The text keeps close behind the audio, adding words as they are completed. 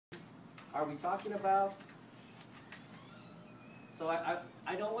Are we talking about? So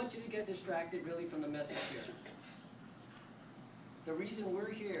I don't want you to get distracted really from the message here. The reason we're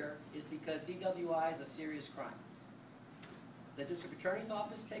here is because DWI is a serious crime. The district attorney's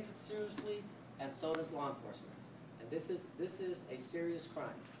office takes it seriously, and so does law enforcement. And this is a serious crime.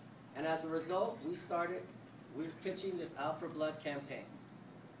 And as a result, we're pitching this Out for Blood campaign.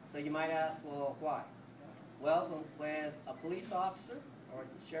 So you might ask, well, why? Well, when a police officer or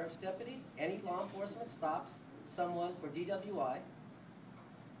a sheriff's deputy, any law enforcement stops someone for DWI,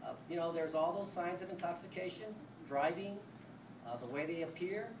 you know, there's all those signs of intoxication, driving, the way they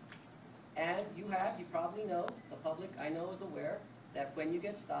appear, and you probably know, the public I know is aware, that when you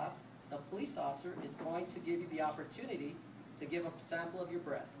get stopped, the police officer is going to give you the opportunity to give a sample of your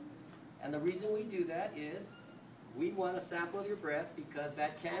breath. And the reason we do that is we want a sample of your breath because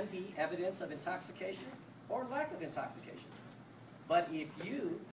that can be evidence of intoxication or lack of intoxication. But if you